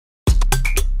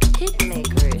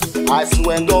Hitmakers.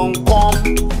 Asue don't come.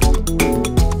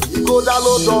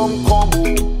 Ighodalo don't come.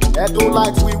 Edo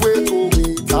light we wait to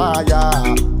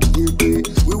retire.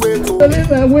 We wait to.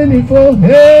 Olivia winning for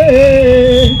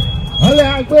hey. Ole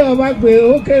agbe oba gbe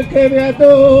o kekere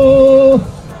to.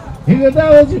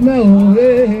 Ighodalo ti me o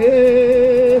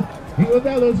hey.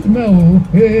 Ighodalo ti me o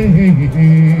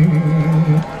hey.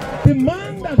 The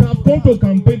man that have come to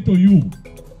campaign to you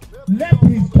left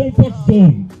his comfort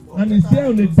zone and is here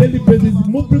on a daily basis,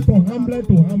 moving from hamlet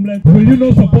to hamlet. Will you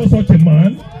not support such a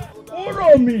man?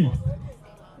 Uromi,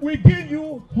 we give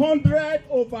you 100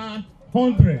 over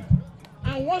 100.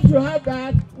 And once you have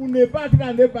that, you never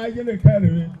can never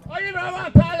carry. Are you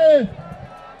never carry?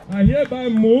 I hereby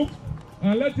move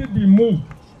and let it be moved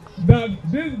that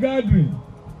this gathering,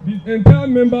 the entire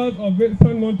members of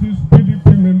Esan North East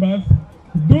PDP members,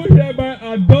 do hereby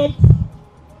adopt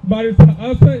Barrister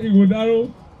Asue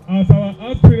Ighodalo as our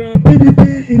aspirant.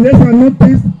 PDP in Esan North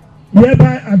East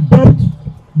hereby adopt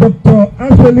Dr.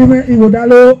 Asue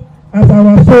Ighodalo as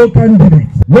our sole candidate.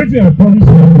 Waiting, I promise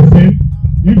you to say,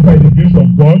 if by the grace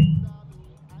of God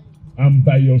and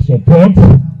by your support,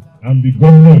 I'm the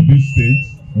governor of this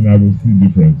state, and I will see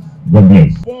difference. God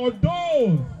bless. For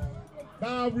those that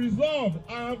have resolved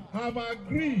and have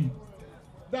agreed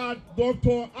that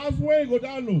Dr. Asue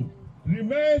Ighodalo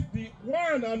remains the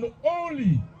one and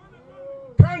only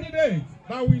candidate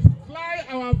that will fly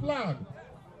our flag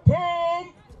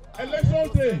come election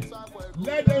day,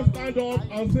 let them stand up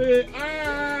and say,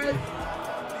 aye.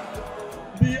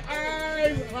 The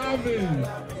ayes have it.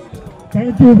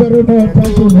 Thank you very much.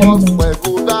 Thank you very much. For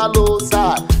Ighodalo,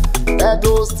 sir.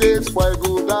 Edo State for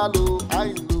Ighodalo.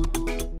 I know.